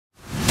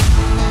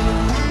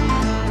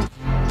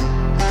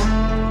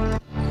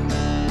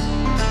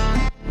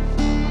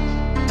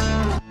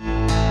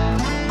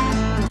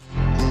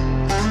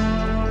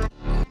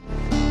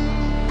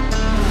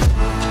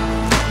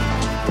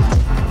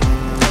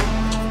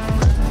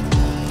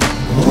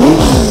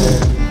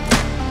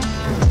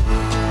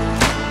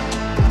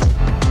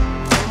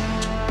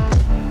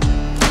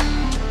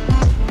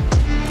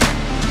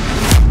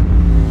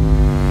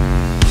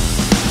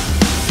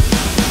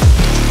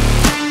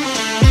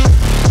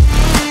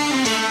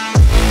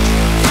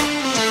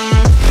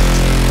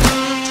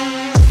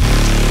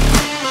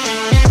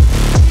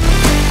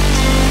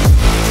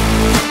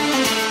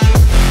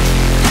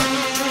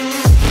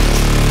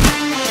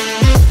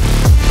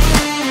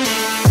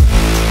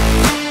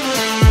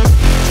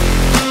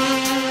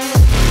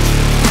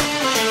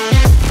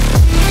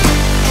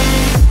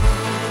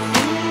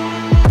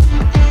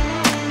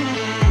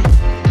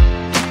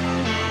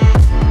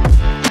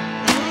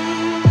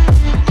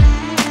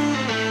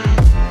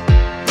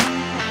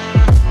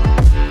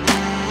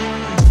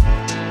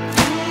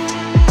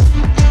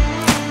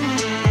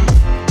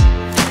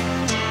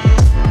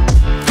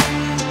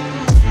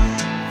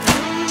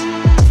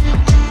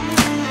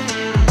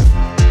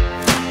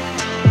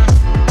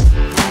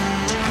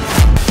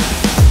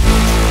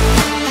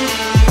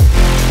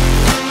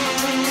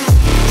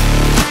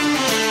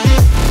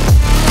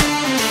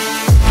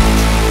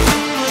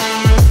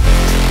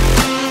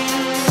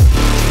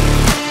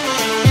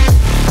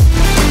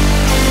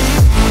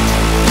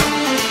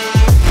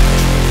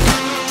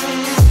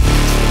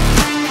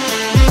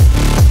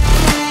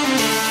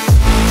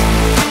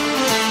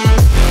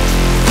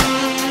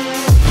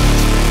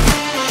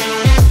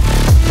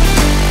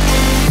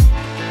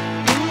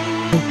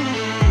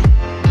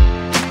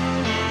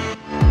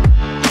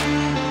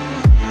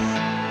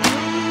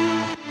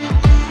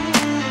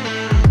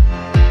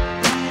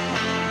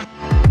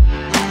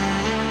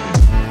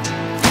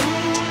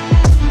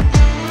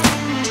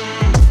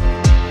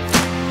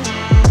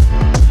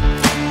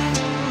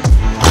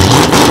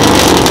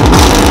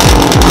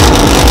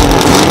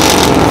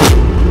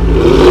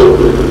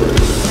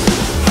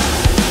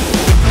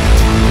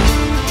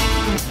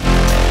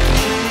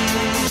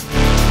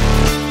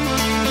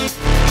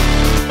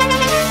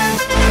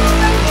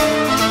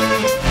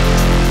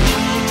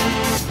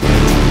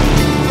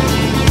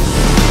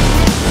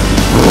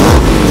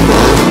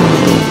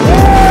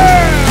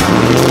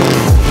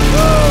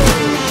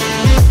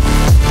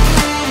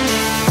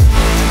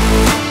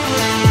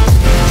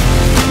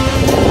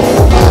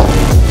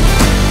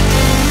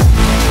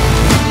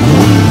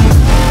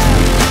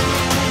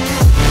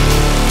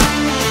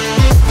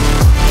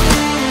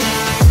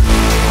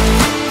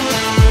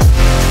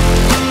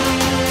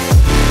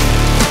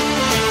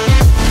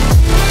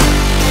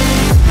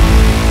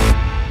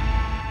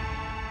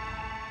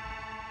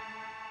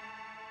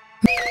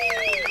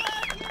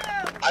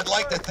I'd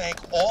like to thank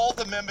all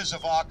the members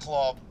of our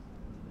club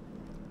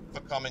for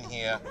coming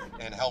here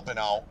and helping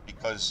out,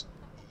 because,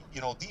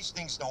 you know, these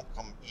things don't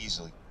come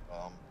easily.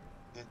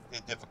 They're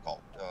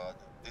difficult.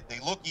 They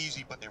look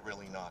easy, but they're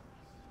really not.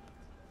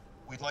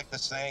 We'd like to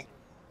thank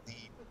the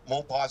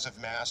Mopars of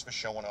Mass for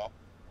showing up.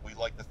 We'd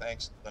like to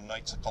thank the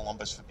Knights of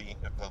Columbus for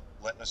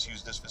letting us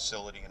use this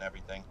facility and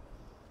everything.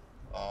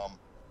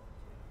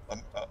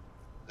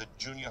 The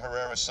Junior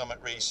Herrera Summit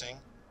Racing,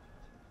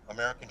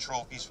 American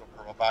Trophies for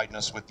providing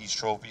us with these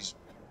trophies.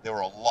 There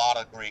were a lot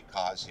of great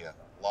cars here,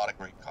 a lot of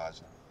great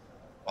cars.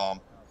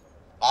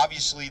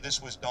 Obviously,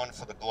 this was done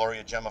for the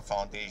Gloria Gemma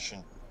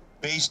Foundation,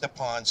 based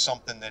upon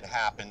something that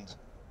happened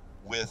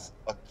with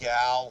a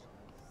gal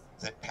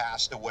that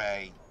passed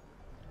away.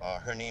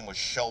 Her name was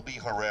Shelby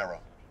Herrera.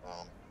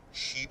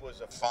 She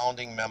was a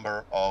founding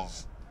member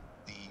of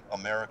the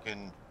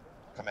American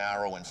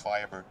Camaro and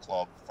Firebird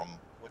Club from,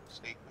 what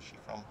state was she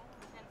from?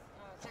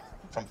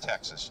 From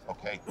Texas,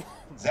 okay.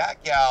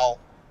 That gal,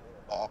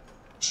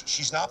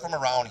 she's not from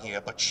around here,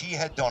 but she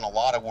had done a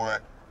lot of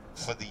work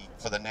for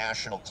the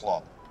national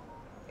club.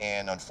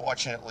 And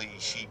unfortunately,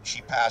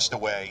 she passed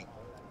away.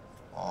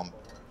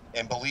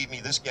 And believe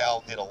me, this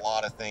gal did a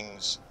lot of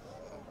things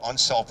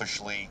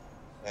unselfishly.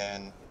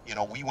 And, you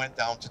know, we went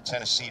down to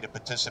Tennessee to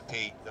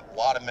participate. A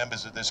lot of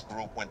members of this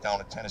group went down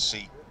to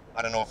Tennessee.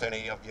 I don't know if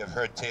any of you have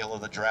heard Tail of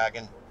the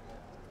Dragon.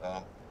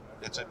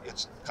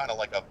 It's kind of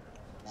like a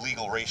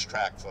legal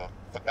racetrack for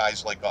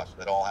guys like us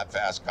that all have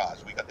fast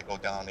cars. We got to go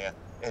down there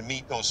and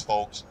meet those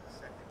folks.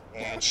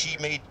 And she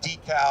made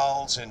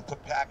decals and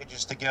put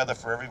packages together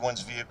for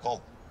everyone's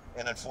vehicle.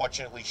 And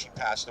unfortunately, she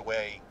passed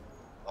away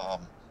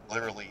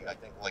literally, I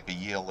think, like a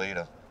year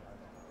later.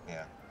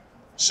 Yeah.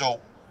 So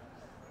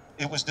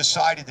it was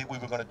decided that we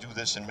were going to do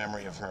this in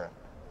memory of her.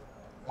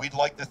 We'd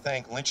like to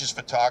thank Lynch's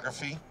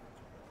Photography.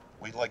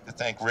 We'd like to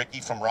thank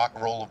Ricky from Rock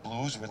and Roll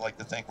Blues. We'd like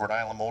to thank Rhode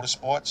Island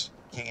Motorsports,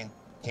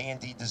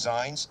 K&D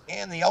Designs,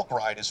 and the Elk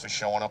Riders for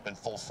showing up in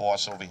full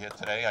force over here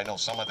today. I know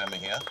some of them are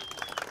here.